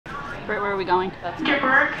Where are we going? That's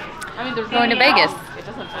Burke. I mean, there's going to Vegas. It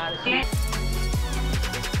doesn't matter.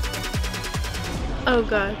 Oh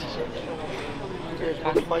god. There's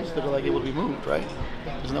flights that are like able to be moved, right?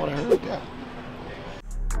 Isn't that what I heard? Yeah.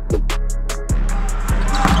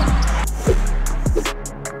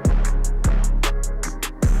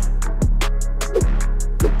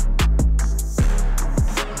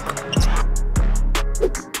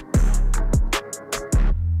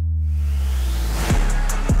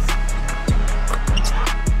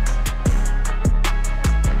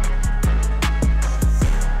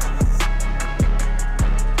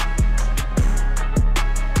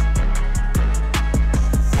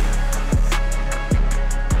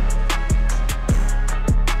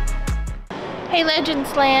 Hey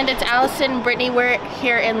Legends Land, it's Allison and Brittany. We're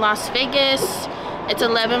here in Las Vegas. It's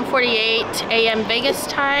 11:48 a.m. Vegas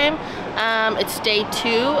time. It's day 2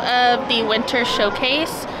 of the Winter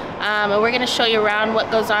Showcase. And we're gonna show you around what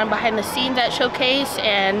goes on behind the scenes at Showcase,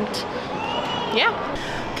 and yeah.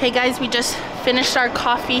 Okay guys, we just finished our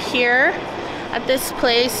coffee here at this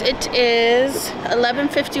place. It is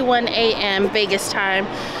 11:51 a.m. Vegas time.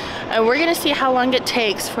 And we're gonna see how long it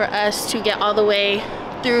takes for us to get all the way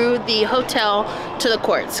through the hotel to the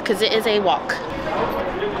courts, because it is a walk.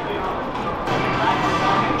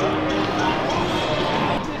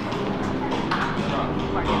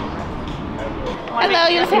 Hello,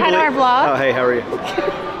 you want to say hi to our vlog? Oh, hey, how are you?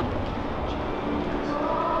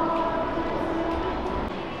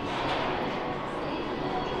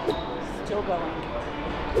 Still going.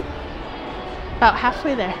 About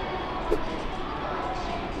halfway there.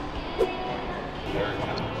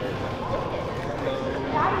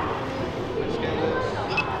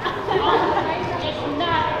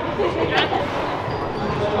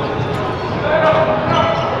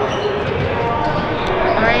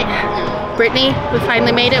 Alright, Brittany, we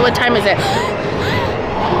finally made it. What time is it?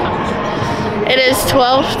 It is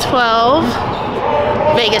 12:12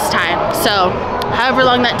 Vegas time. So, however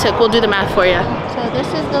long that took, we'll do the math for you. So this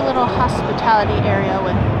is the little hospitality area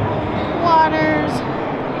with waters,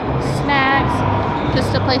 snacks,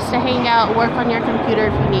 just a place to hang out, work on your computer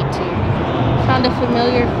if you need to. Found a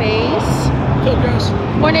familiar face. Hey, guys.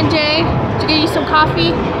 Morning, Jay. Did you get you some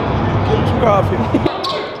coffee? Get some coffee.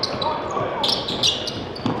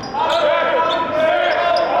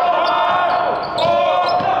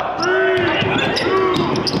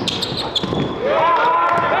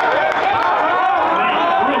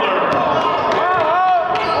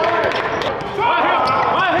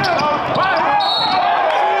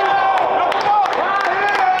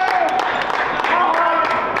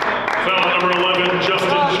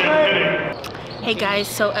 Hey guys,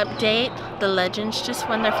 so update, the Legends just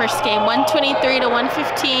won their first game,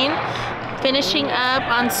 123-115. Finishing up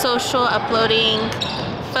on social, uploading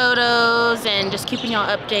photos and just keeping y'all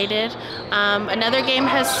updated. Another game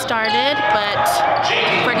has started, but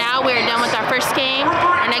for now we're done with our first game.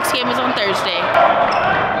 Our next game is on Thursday.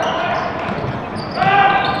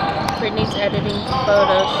 Brittany's editing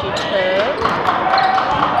photos she took.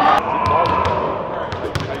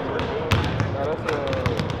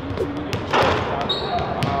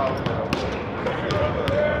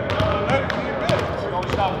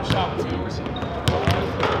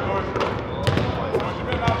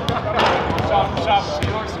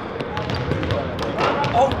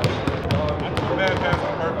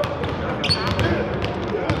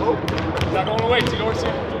 Not going away, T-Dorsey.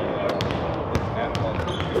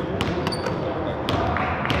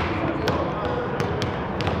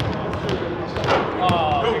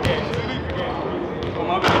 Oh, good game. Good game. Oh,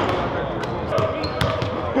 my bad.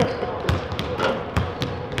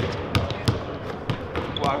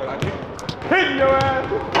 Wow, I keep hitting your ass.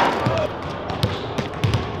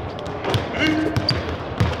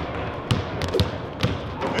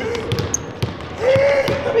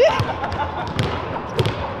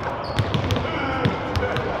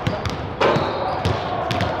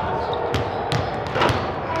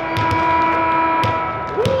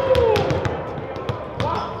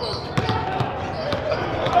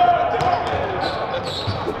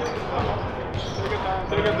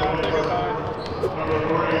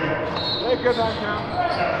 Good night now.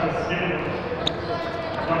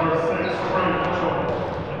 Number 6, Trey Mitchell,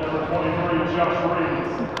 and number 23, Josh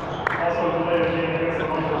Reeves. Also delayed a game against the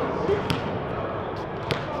Hunters.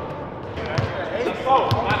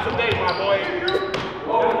 Not today, my boy.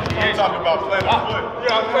 You ain't talking about playing with foot.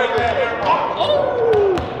 Yeah, I'm playing with that. Oh!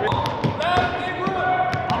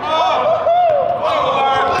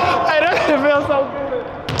 I know, it feels so good.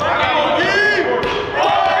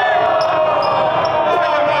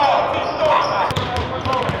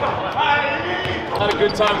 Had a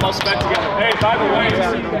good time. well spent together. Hey, by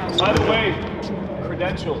the way,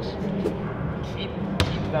 credentials. Keep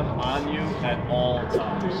them on you at all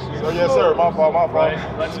times. Oh, yes, sir. My fault. Right?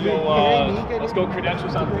 Let's go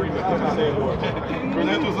credentials on 3 with the same word.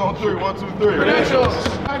 Credentials on 3. 1, 2, 3. Credentials.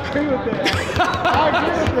 I agree with that.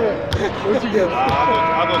 What you get?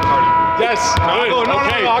 I'll go Cardi. Yes.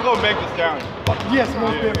 I'll go make this count. Yes,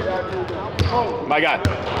 most definitely. My God.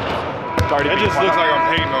 Cardi That B. just looks like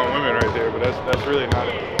I'm hating on women right there, but that's really not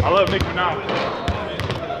it. I love Nicki Minaj.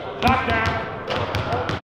 Knockdown.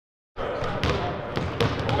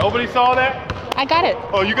 Nobody saw that? I got it.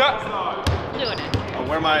 Oh, you got? I'm doing it.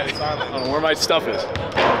 Where my stuff is.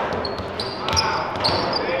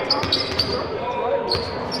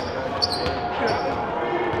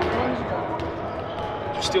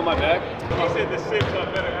 Did you steal my bag? He said the Six are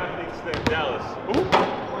better athletes than Dallas. Who?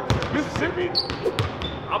 Mississippi.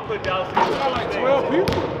 I'll put Dallas in Like 12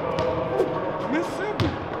 people. Mississippi.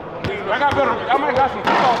 I might got some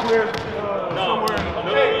football players somewhere.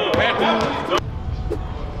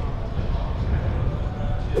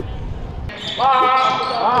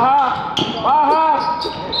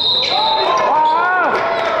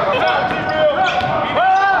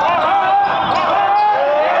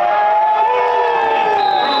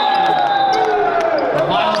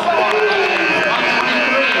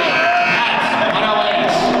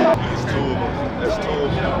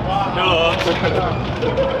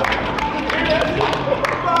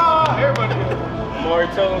 Maury,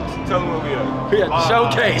 tell them where we are. We had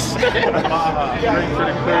showcase.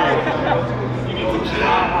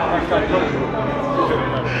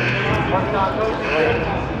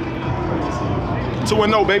 To win,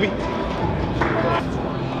 no, baby.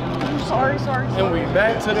 Sorry. And we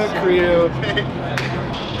back to the crib.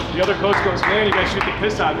 The other coach goes, man, you guys shoot the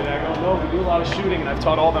piss out of it. I go, no, we do a lot of shooting, and I've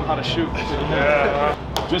taught all of them how to shoot.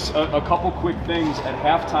 Just a couple quick things. At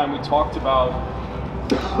halftime, we talked about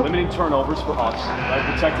limiting turnovers for us, right?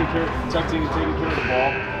 Protecting and taking care of the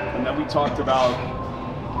ball, and then we talked about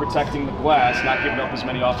protecting the glass, not giving up as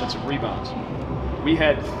many offensive rebounds. We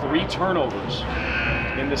had 3 turnovers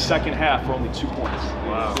in the second half for only 2 points.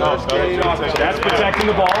 Wow. That's protecting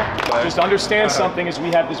the ball. Just understand something as we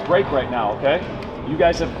have this break right now, okay? You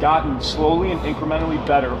guys have gotten slowly and incrementally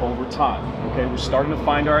better over time, okay? We're starting to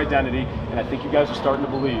find our identity, and I think you guys are starting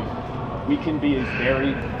to believe we can be a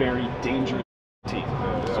very, very dangerous team,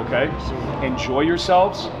 okay? Enjoy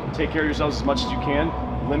yourselves, take care of yourselves as much as you can,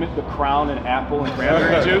 limit the Crown and apple and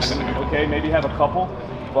cranberry juice, okay? Maybe have a couple,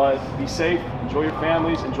 but be safe, enjoy your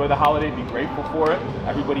families, enjoy the holiday, be grateful for it.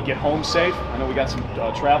 Everybody get home safe. I know we got some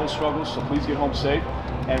travel struggles, so please get home safe.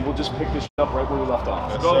 And we'll just pick this up right where we left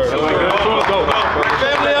off. Go.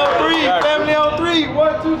 Family on 3. Family on 3.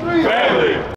 1, 2, 3. Family.